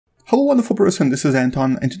Hello wonderful person, this is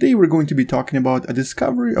Anton, and today we're going to be talking about a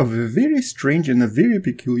discovery of a very strange and a very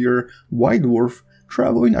peculiar white dwarf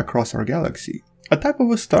traveling across our galaxy. A type of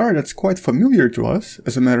a star that's quite familiar to us.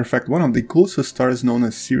 As a matter of fact, one of the closest stars known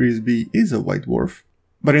as Series B is a white dwarf.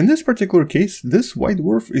 But in this particular case, this white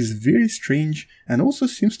dwarf is very strange and also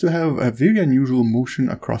seems to have a very unusual motion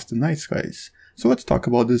across the night skies. So let's talk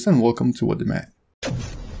about this and welcome to What the Man.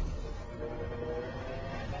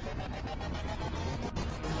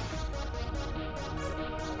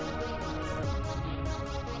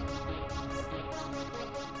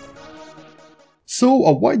 So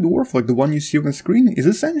a white dwarf like the one you see on the screen is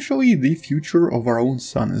essentially the future of our own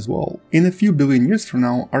sun as well. In a few billion years from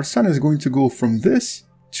now, our sun is going to go from this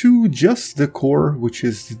to just the core, which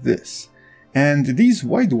is this. And these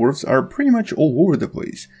white dwarfs are pretty much all over the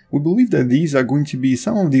place. We believe that these are going to be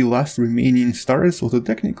some of the last remaining stars, although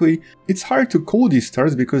technically it's hard to call these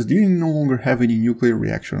stars because they no longer have any nuclear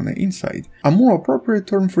reaction on the inside. A more appropriate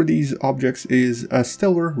term for these objects is a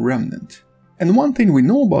stellar remnant. And one thing we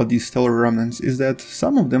know about these stellar remnants is that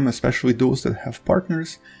some of them, especially those that have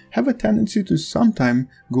partners, have a tendency to sometime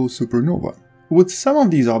go supernova. With some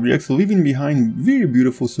of these objects leaving behind very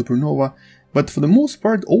beautiful supernova, but for the most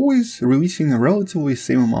part always releasing a relatively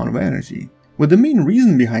same amount of energy. With the main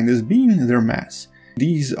reason behind this being their mass.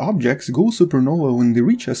 These objects go supernova when they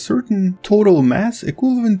reach a certain total mass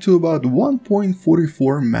equivalent to about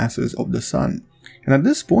 1.44 masses of the Sun. And at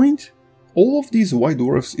this point, all of these white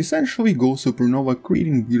dwarfs essentially go supernova,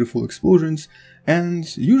 creating beautiful explosions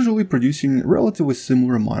and usually producing relatively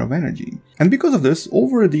similar amount of energy. And because of this,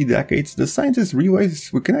 over the decades, the scientists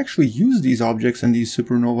realized we can actually use these objects and these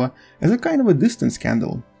supernova as a kind of a distance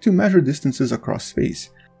candle to measure distances across space.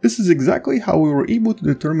 This is exactly how we were able to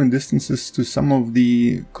determine distances to some of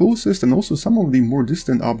the closest and also some of the more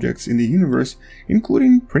distant objects in the universe,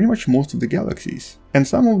 including pretty much most of the galaxies. And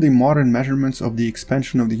some of the modern measurements of the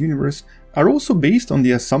expansion of the universe are also based on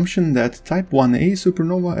the assumption that Type 1a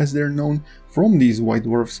supernova, as they're known, from these white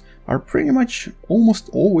dwarfs are pretty much almost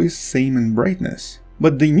always same in brightness.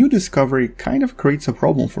 But the new discovery kind of creates a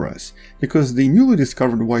problem for us, because the newly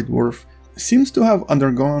discovered white dwarf seems to have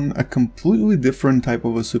undergone a completely different type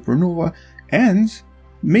of a supernova and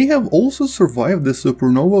may have also survived the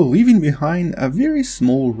supernova, leaving behind a very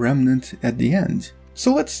small remnant at the end.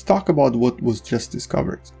 So let's talk about what was just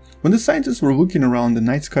discovered. When the scientists were looking around the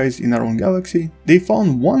night skies in our own galaxy, they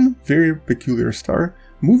found one very peculiar star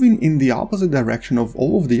moving in the opposite direction of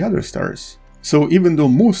all of the other stars. So even though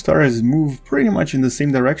most stars move pretty much in the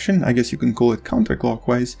same direction, I guess you can call it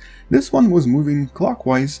counterclockwise, this one was moving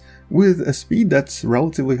clockwise with a speed that's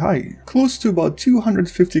relatively high, close to about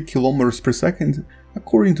 250 km per second,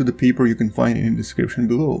 according to the paper you can find in the description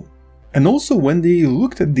below. And also when they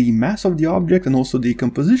looked at the mass of the object and also the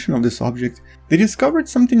composition of this object, they discovered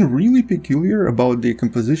something really peculiar about the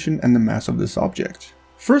composition and the mass of this object.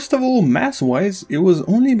 First of all, mass-wise, it was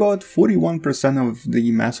only about 41% of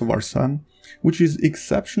the mass of our Sun, which is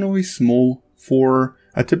exceptionally small for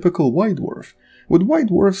a typical white dwarf. With white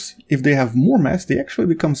dwarfs, if they have more mass, they actually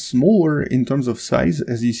become smaller in terms of size,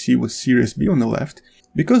 as you see with Series B on the left,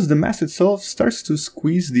 because the mass itself starts to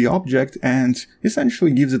squeeze the object and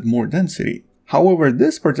essentially gives it more density. However,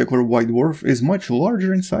 this particular white dwarf is much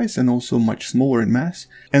larger in size and also much smaller in mass,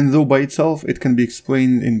 and though by itself it can be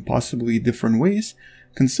explained in possibly different ways,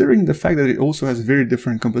 considering the fact that it also has very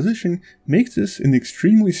different composition makes this an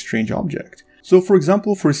extremely strange object. So for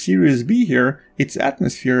example, for Series B here, its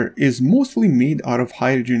atmosphere is mostly made out of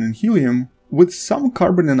hydrogen and helium, with some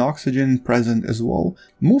carbon and oxygen present as well,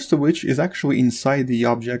 most of which is actually inside the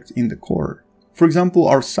object in the core. For example,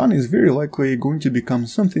 our Sun is very likely going to become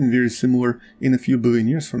something very similar in a few billion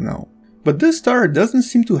years from now. But this star doesn't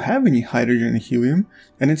seem to have any hydrogen and helium,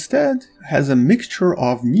 and instead has a mixture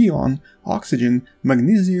of neon, oxygen,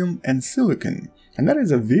 magnesium and silicon, and that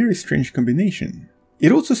is a very strange combination.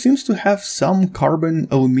 It also seems to have some carbon,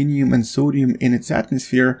 aluminium and sodium in its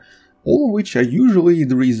atmosphere, all of which are usually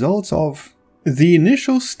the results of the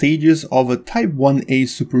initial stages of a Type 1a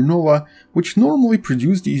supernova, which normally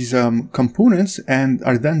produce these components and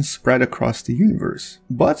are then spread across the universe.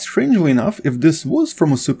 But strangely enough, if this was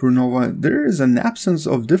from a supernova, there is an absence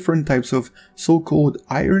of different types of so-called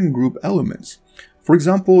iron group elements. For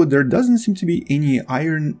example, there doesn't seem to be any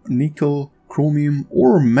iron, nickel, chromium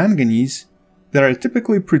or manganese that are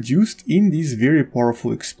typically produced in these very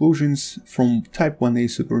powerful explosions from Type 1a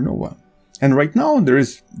supernova. And right now there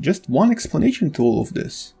is just one explanation to all of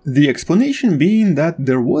this. The explanation being that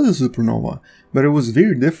there was a supernova, but it was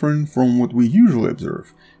very different from what we usually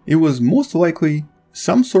observe. It was most likely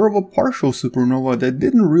some sort of a partial supernova that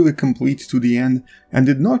didn't really complete to the end and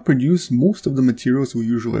did not produce most of the materials we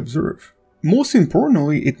usually observe. Most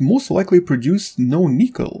importantly, it most likely produced no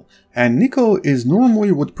nickel, and nickel is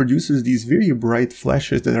normally what produces these very bright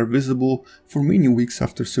flashes that are visible for many weeks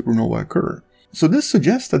after supernova occur. So this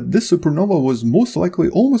suggests that this supernova was most likely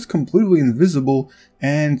almost completely invisible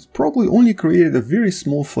and probably only created a very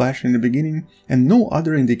small flash in the beginning and no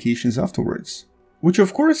other indications afterwards. Which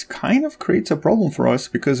of course kind of creates a problem for us,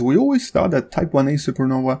 because we always thought that Type 1a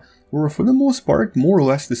supernova were for the most part more or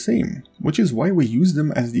less the same, which is why we use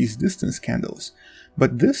them as these distance candles.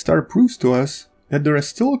 But this star proves to us that there are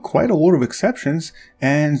still quite a lot of exceptions,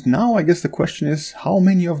 and now I guess the question is how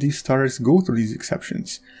many of these stars go through these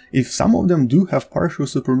exceptions. If some of them do have partial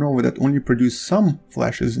supernova that only produce some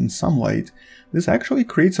flashes in some light, this actually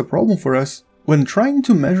creates a problem for us when trying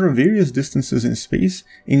to measure various distances in space,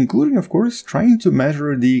 including of course trying to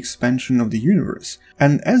measure the expansion of the universe.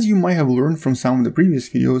 And as you might have learned from some of the previous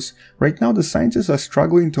videos, right now the scientists are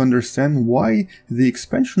struggling to understand why the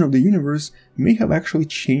expansion of the universe may have actually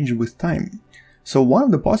changed with time. So one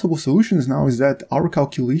of the possible solutions now is that our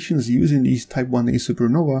calculations using these Type 1a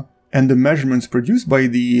supernova and the measurements produced by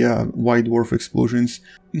the white dwarf explosions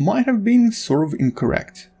might have been sort of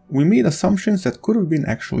incorrect. We made assumptions that could have been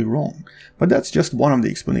actually wrong, but that's just one of the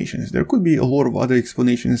explanations. There could be a lot of other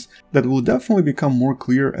explanations that will definitely become more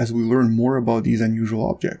clear as we learn more about these unusual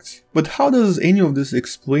objects. But how does any of this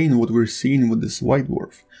explain what we're seeing with this white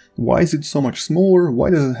dwarf? Why is it so much smaller? Why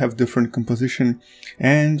does it have different composition?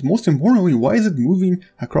 And most importantly, why is it moving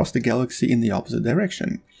across the galaxy in the opposite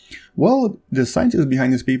direction? Well, the scientists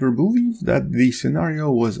behind this paper believe that the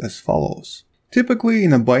scenario was as follows. Typically,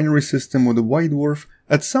 in a binary system with a white dwarf,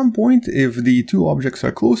 at some point, if the two objects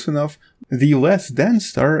are close enough, the less dense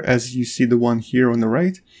star, as you see the one here on the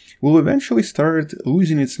right, will eventually start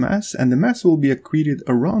losing its mass, and the mass will be accreted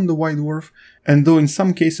around the white dwarf. And though in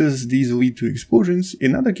some cases these lead to explosions,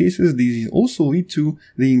 in other cases these also lead to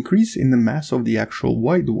the increase in the mass of the actual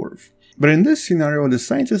white dwarf. But in this scenario, the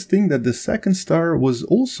scientists think that the second star was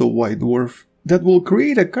also a white dwarf that will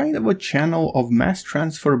create a kind of a channel of mass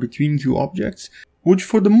transfer between two objects, which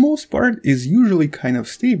for the most part is usually kind of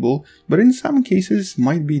stable, but in some cases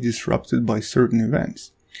might be disrupted by certain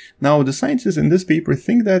events. Now, the scientists in this paper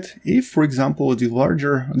think that if, for example,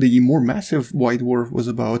 the more massive white dwarf was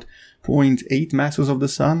about 0.8 masses of the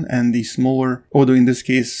Sun, and the smaller, although in this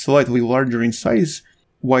case slightly larger in size,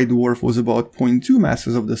 white dwarf was about 0.2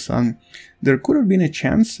 masses of the Sun, there could have been a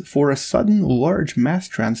chance for a sudden large mass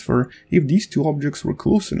transfer if these two objects were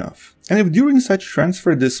close enough. And if during such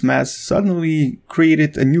transfer this mass suddenly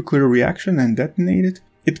created a nuclear reaction and detonated,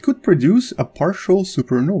 it could produce a partial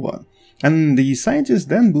supernova. And the scientists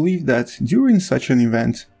then believe that during such an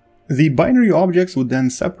event, the binary objects would then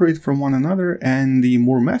separate from one another, and the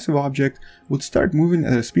more massive object would start moving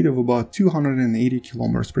at a speed of about 280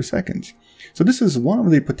 km per second. So this is one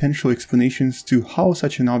of the potential explanations to how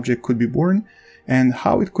such an object could be born, and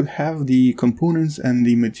how it could have the components and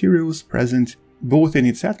the materials present both in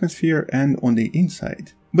its atmosphere and on the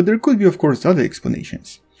inside. But there could be of course other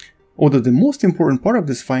explanations. Although the most important part of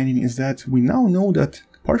this finding is that we now know that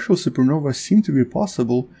partial supernovas seem to be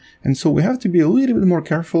possible, and so we have to be a little bit more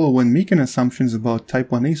careful when making assumptions about Type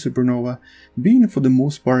 1a supernova being for the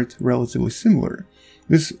most part relatively similar.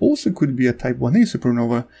 This also could be a Type 1a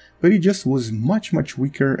supernova, but it just was much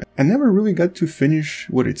weaker and never really got to finish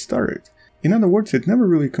what it started. In other words, it never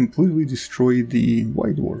really completely destroyed the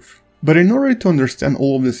white dwarf. But in order to understand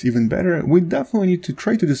all of this even better, we definitely need to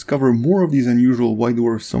try to discover more of these unusual white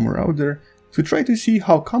dwarfs somewhere out there, to try to see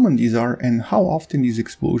how common these are and how often these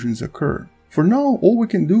explosions occur. For now, all we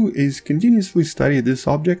can do is continuously study this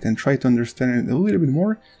object and try to understand it a little bit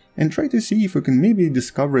more, and try to see if we can maybe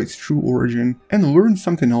discover its true origin and learn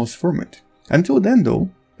something else from it. Until then though,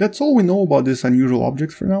 that's all we know about this unusual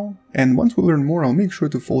object for now, and once we learn more I'll make sure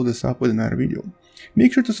to follow this up with another video.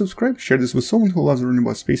 Make sure to subscribe, share this with someone who loves learning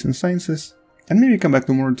about space and sciences, and maybe come back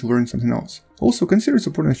tomorrow to learn something else. Also consider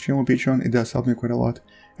supporting this channel on Patreon, it does help me quite a lot.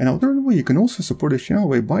 And alternatively, you can also support this channel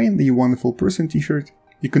by buying the Wonderful Person t-shirt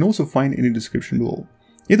you can also find in the description below.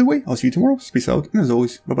 Either way, I'll see you tomorrow, space out, and as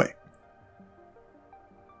always, bye bye.